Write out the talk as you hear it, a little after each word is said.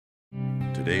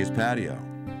today's patio.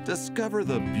 Discover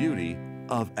the beauty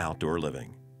of outdoor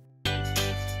living.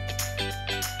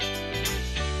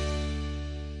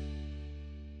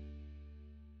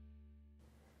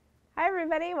 Hi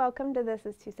everybody, welcome to This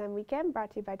is Tucson Weekend,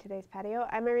 brought to you by Today's Patio.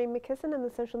 I'm Irene McKisson, I'm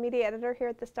the social media editor here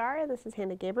at The Star, and this is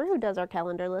Hannah Gaber, who does our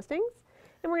calendar listings.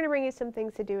 And we're going to bring you some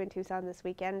things to do in Tucson this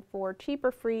weekend for cheap or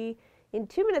free in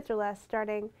 2 minutes or less,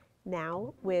 starting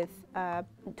now with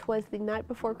 'Twas the Night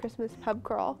Before Christmas pub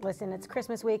crawl. Listen, it's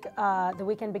Christmas week. The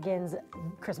weekend begins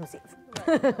Christmas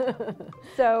Eve.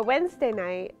 So Wednesday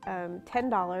night,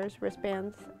 $10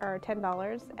 wristbands are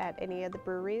 $10 at any of the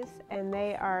breweries, and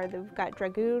we've got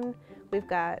Dragoon, we've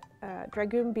got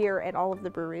Dragoon beer at all of the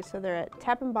breweries. So they're at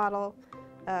Tap and Bottle,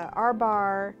 Our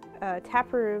Bar,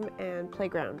 Tap Room, and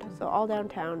Playground. So all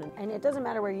downtown. And it doesn't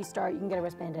matter where you start, you can get a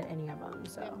wristband at any of them.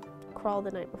 So crawl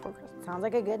the night before Christmas. Sounds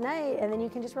like a good night, and then you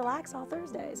can just relax all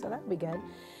Thursday, so that would be good.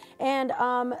 And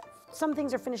some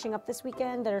things are finishing up this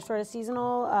weekend that are sort of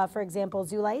seasonal. For example,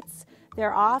 Zoo Lights,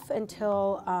 they're off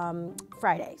until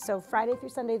Friday. So Friday through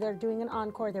Sunday, they're doing an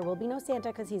encore. There will be no Santa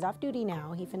because he's off duty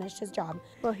now. He finished his job.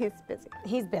 Well, he's busy.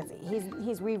 He's busy.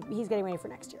 He's getting ready for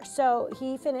next year. So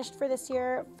he finished for this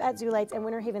year at Zoo Lights, and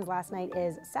Winter Haven's last night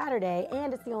is Saturday,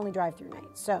 and it's the only drive-through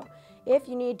night. So if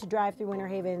you need to drive through Winter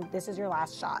Haven, this is your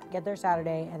last shot. Get there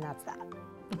Saturday, and that's that.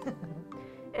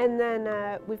 And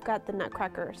then we've got the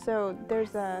Nutcracker. So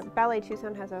there's Ballet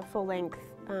Tucson has a full-length,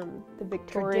 the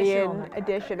Victorian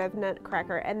edition of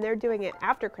Nutcracker, and they're doing it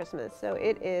after Christmas. So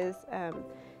it is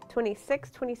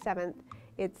 26th, 27th.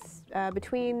 It's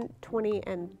between $20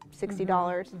 and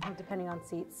 $60. Depending on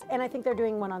seats. And I think they're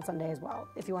doing one on Sunday as well,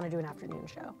 if you want to do an afternoon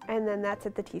show. And then that's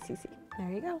at the TCC. There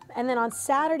you go. And then on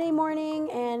Saturday morning,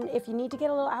 and if you need to get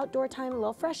a little outdoor time, a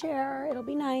little fresh air, it'll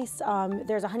be nice.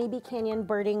 There's a Honeybee Canyon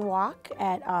birding walk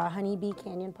at Honeybee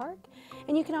Canyon Park.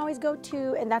 And you can always go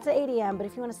to, and that's at 8 a.m., but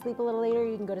if you want to sleep a little later,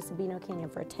 you can go to Sabino Canyon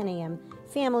for a 10 a.m.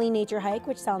 family nature hike,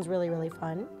 which sounds really, really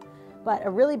fun. But a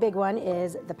really big one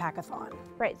is the Pack-a-thon.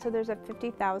 Right, so there's a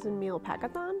 50,000 meal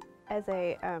Pack-a-thon as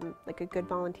a like a good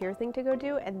volunteer thing to go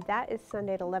do, and that is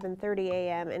Sunday at 11:30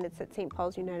 a.m. and it's at St.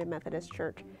 Paul's United Methodist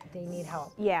Church. They need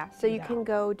help. Yeah, so you can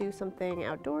go do something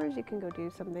outdoors, you can go do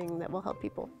something that will help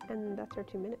people. And that's our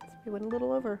 2 minutes. We went a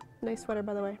little over. Nice sweater,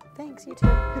 by the way. Thanks, you too.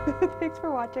 Thanks for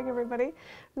watching, everybody.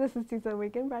 This is Tucson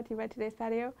Weekend, brought to you by Today's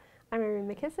Patio. I'm Irene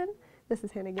McKisson. This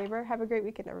is Hannah Gaber. Have a great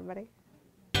weekend, everybody.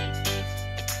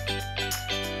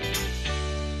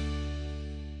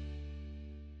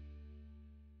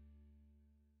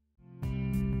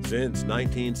 Since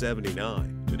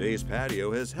 1979, Today's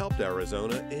Patio has helped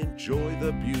Arizona enjoy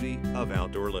the beauty of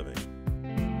outdoor living.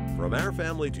 From our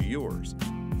family to yours,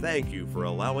 thank you for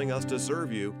allowing us to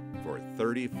serve you for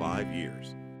 35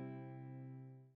 years.